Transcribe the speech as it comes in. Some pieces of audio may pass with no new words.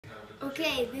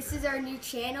Okay, this is our new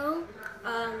channel.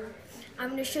 I'm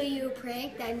going to show you a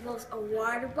prank that involves a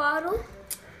water bottle.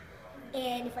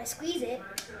 And if I squeeze it,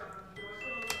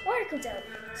 water comes out.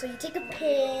 So you take a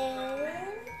pin.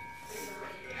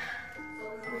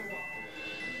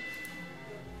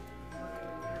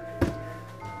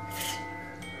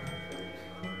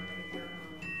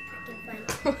 I can find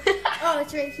it. Oh,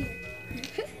 it's right here.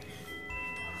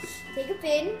 Take a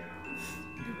pin.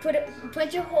 You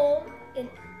punch a hole in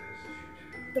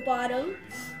the bottom.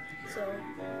 So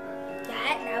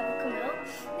that will come out.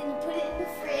 Then you put it in the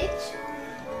fridge.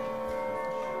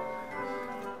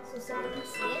 So someone can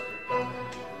see it.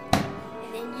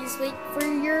 And then you just wait for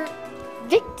your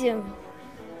victim.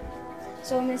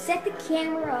 So I'm gonna set the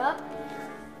camera up.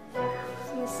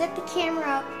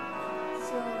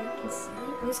 So you can see.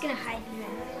 I'm just gonna hide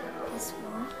behind this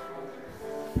wall.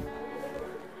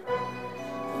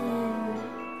 And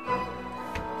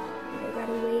I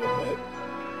gotta wait a bit.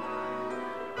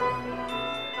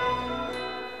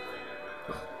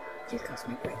 Here comes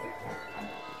my brother.